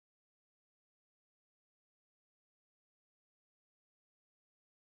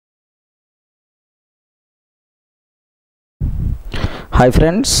Hi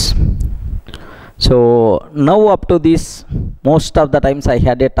friends, so now up to this most of the times I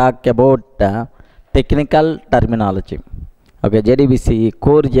had a talk about technical terminology. Okay, JDBC,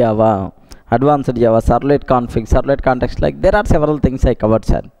 core Java, advanced Java, servlet config, servlet context, like there are several things I covered,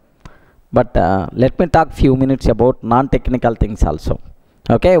 sir. But let me talk few minutes about non-technical things also,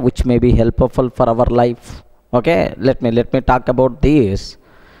 okay, which may be helpful for our life. Okay, let me talk about this,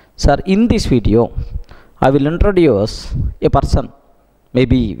 sir. In this video I will introduce a person.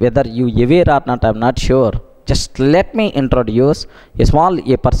 Maybe whether you aware or not, I'm not sure. Just let me introduce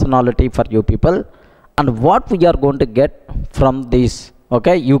a personality for you people, and what we are going to get from this.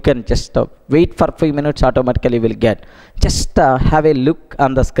 Okay, you can just wait for 5 minutes, automatically will get. Just have a look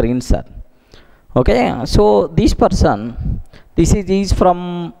on the screen, sir. Okay, so this person, is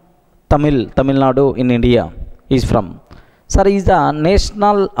from Tamil Nadu in India. He's from, sir, is a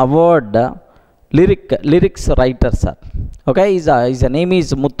national award lyrics writer, sir. Okay, his name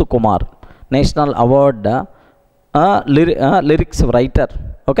is Muthu Kumar, national award lyrics writer.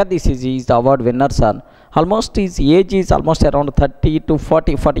 Okay, this is his award winner, sir. Almost his age is almost around 30 to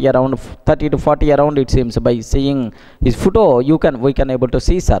 40 around 30 to 40 around, it seems. By seeing his photo we can able to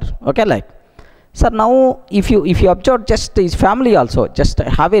see, sir. Okay, like, sir, now if you observe just his family also, just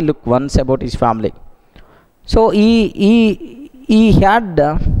have a look once about his family. So he had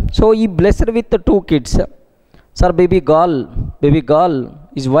so he blessed with the 2 kids, sir. Baby girl,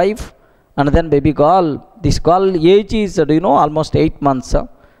 his wife, and then baby girl. This girl age is, do you know, almost 8 months,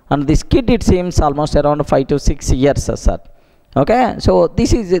 and this kid, it seems, almost around 5 to 6 years, sir. Okay, so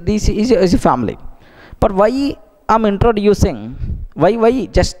this is a family. But why I'm introducing, why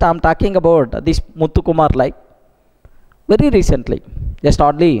just I'm talking about this Muthu Kumar, like very recently, just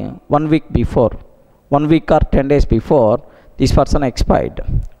hardly 1 week before, 1 week or 10 days before, this person expired.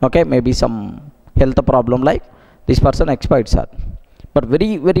 Okay, maybe some health problem, like this person expired, sir. But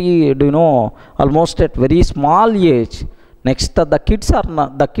very, do you know, almost at very small age. Next, the kids are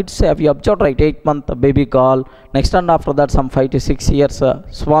not, the kids, have you observed, right? 8-month baby girl. Next, and after that, some 5 to 6 years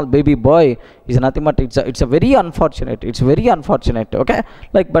small baby boy is nothing but it's a very unfortunate. It's very unfortunate. Okay,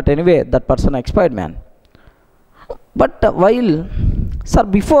 like, but anyway, that person expired, man. But while, sir,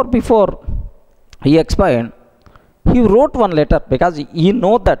 before he expired, he wrote one letter, because he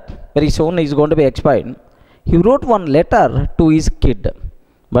know that very soon he is going to be expired. He wrote one letter to his kid.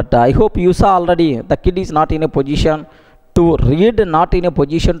 But I hope you saw already, the kid is not in a position to read, not in a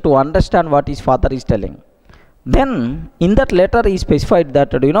position to understand what his father is telling. Then in that letter he specified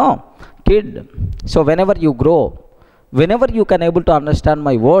that, you know, kid, so whenever you grow, whenever you can able to understand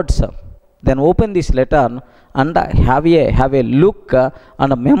my words, then open this letter and have a look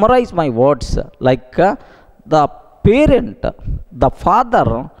and memorize my words, like the parent, the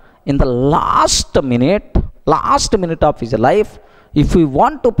father, in the last minute of his life, if we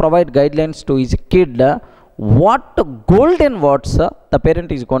want to provide guidelines to his kid, what golden words the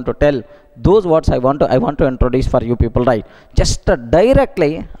parent is going to tell, those words I want to introduce for you people, right? Just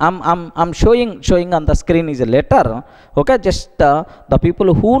directly I'm showing on the screen is a letter. Okay, just the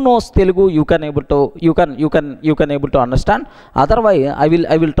people who knows Telugu, you can able to understand. Otherwise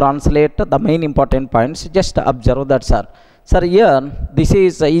I will translate the main important points. Just observe that, sir. Sir, here this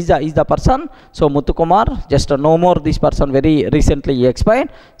is the person. So Muthu Kumar, just no more, this person very recently he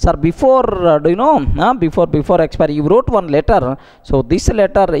expired, sir. Before do you know, before expiry, he wrote one letter. So this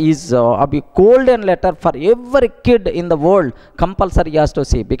letter is a golden letter for every kid in the world. Compulsory he has to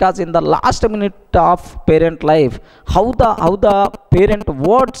see, because in the last minute of parent life, how the parent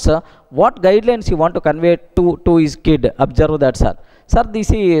words, what guidelines he want to convey to his kid. Observe that, sir. Sir,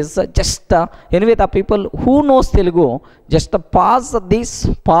 this is just anyway, the people who knows Telugu, just pause this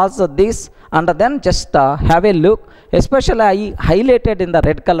and then just have a look. Especially I highlighted in the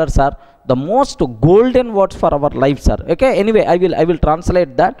red color, sir, the most golden words for our life, sir. Okay, anyway, I will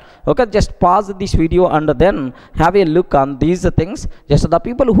translate that. Okay, just pause this video and then have a look on these things. Just the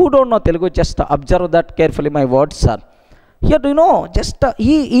people who don't know Telugu, just observe that carefully my words, sir. Here, do you know, just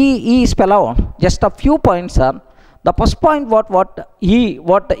he spell out just a few points, sir. The first point, what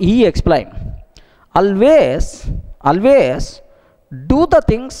he explained, always do the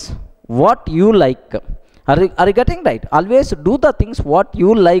things what you like. Are you getting right? Always do the things what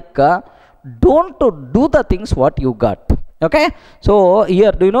you like. Don't do the things what you got. Okay, so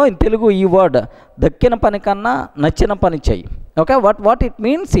here, do you know, in Telugu ఈ word దక్కిన పని కన్నా నచ్చిన పని చెయ్యి. Okay, what it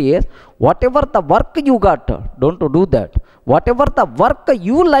means is, whatever the work you got, don't do that. Whatever the work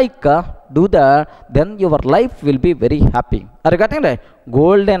you like, do that, then your life will be very happy. Are you getting that?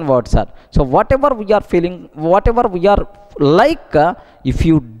 Golden words, sir. So whatever we are like if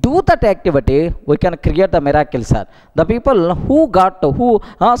you do that activity, we can create the miracle, sir. The people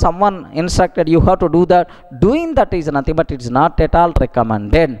someone instructed you how to do that, doing that is nothing but it's not at all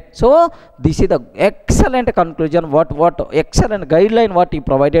recommended. So this is the excellent conclusion, what excellent guideline what he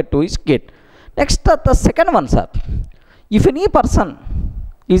provided to his kid. Next, the second one, sir. If any person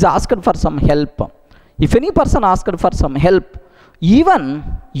is asked for some help, even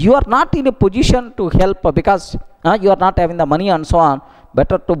you are not in a position to help because you are not having the money and so on,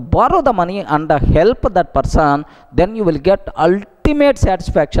 better to borrow the money and help that person, then you will get ultimate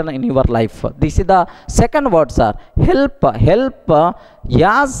satisfaction in your life. This is the second word, sir. Help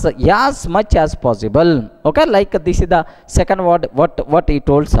as much as possible. Okay, like this is the second word what he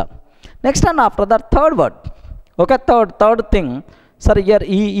told, sir. Next, and after that, third word. Okay, third thing, sir. Here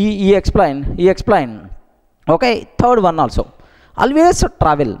he explained. Okay, third one also. Always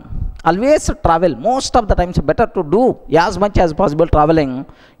travel. Most of the times better to do as much as possible traveling.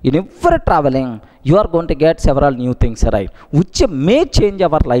 In every traveling, you are going to get several new things, right, which may change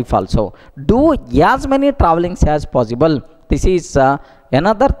our life also. Do as many travelings as possible. This is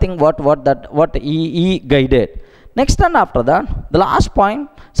another thing what he guided. Next, and after that, the last point,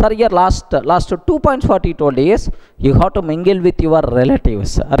 sir, here last 2 points what he told is, you have to mingle with your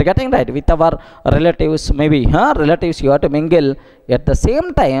relatives. Are you getting right? With our relatives, maybe, relatives, you have to mingle. At the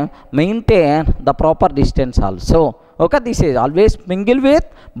same time, maintain the proper distance also. Okay, this is always mingle with,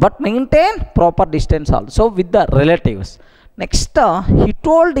 but maintain proper distance also with the relatives. Next, he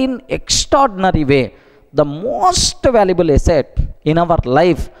told in extraordinary way, the most valuable asset in our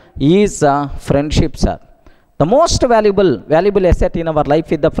life is friendship, sir. The most valuable asset in our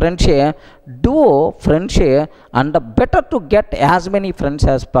life is the friendship. Do friendship, and better to get as many friends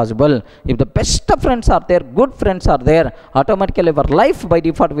as possible. If the best friends are there, good friends are there, automatically our life by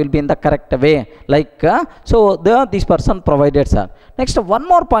default will be in the correct way. Like so, this person provided, sir. Next, one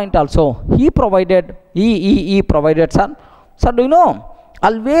more point also he provided. He provided, sir. Sir, do you know?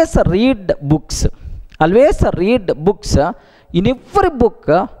 Always read books. In every book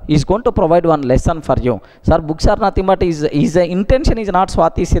is going to provide one lesson for you. Sir, books are nothing but his intention is not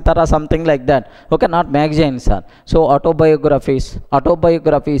Swati Sitara, something like that. Okay, not magazines, sir. So autobiographies,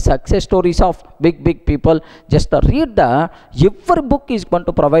 success stories of big people. Just read that. Every book is going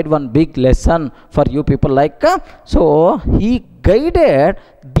to provide one big lesson for you people. Like so, he guided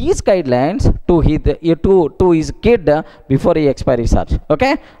these guidelines to his kid before he expired, sir.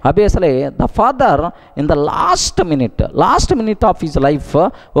 Okay, obviously the father in the last minute of his life,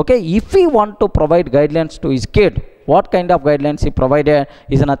 okay, if he want to provide guidelines to his kid, what kind of guidelines he provided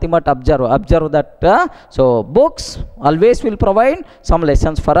is nothing but observe that so books always will provide some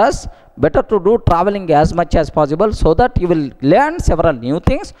lessons for us. Better to do traveling as much as possible, so that you will learn several new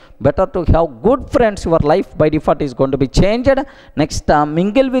things. Better to have good friends. Your life by default is going to be changed. Next,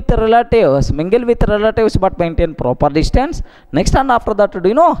 mingle with relatives, but maintain proper distance. Next, and after that, do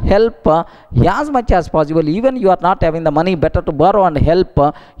you know, help as much as possible. Even you are not having the money, better to borrow and help.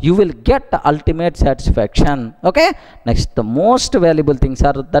 You will get ultimate satisfaction. Okay. Next, the most valuable things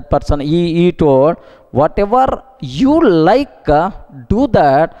are that person he told, whatever you like, do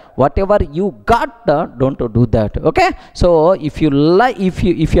that. Whatever you got, don't do that. Okay. So if you like, if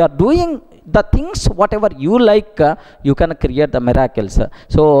you are doing the things whatever you like, you can create the miracles.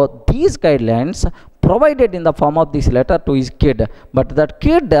 So these guidelines provided in the form of this letter to his kid, but that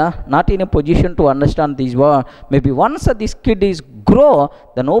kid not in a position to understand these words. Maybe once this kid is grow,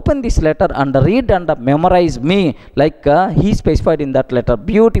 then open this letter and read and memorize me, like he specified in that letter.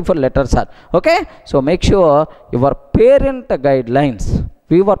 Beautiful letter, sir. Okay, so make sure your parent guidelines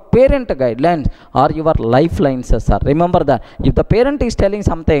are your lifelines, sir. Remember that. If the parent is telling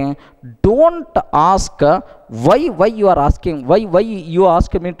something, don't ask why you are asking, why you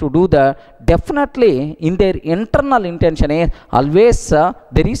ask me to do that. Definitely in their internal intention is always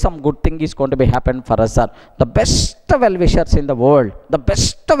there is some good thing is going to be happen for us, sir. The best well-wishers in the world,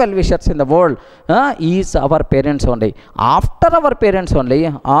 is our parents only. After our parents only,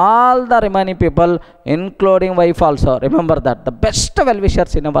 all the remaining people, including wife also. Remember that. The best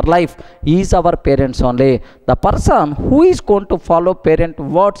well-wishers in our life is our parents only. The person who is going to follow parent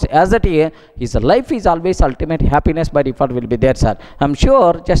words as it is, his life is always ultimate happiness by default will be there, sir. I'm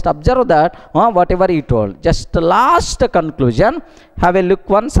sure. Just observe that whatever he told. Just last conclusion. Have a look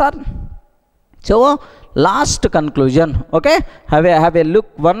once, sir. So last conclusion. Okay, have a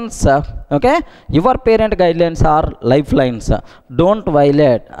look once. Okay, your parent guidelines are lifelines. Don't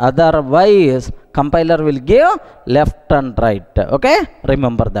violate, otherwise compiler will give left and right. Okay,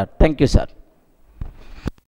 remember that. Thank you, sir.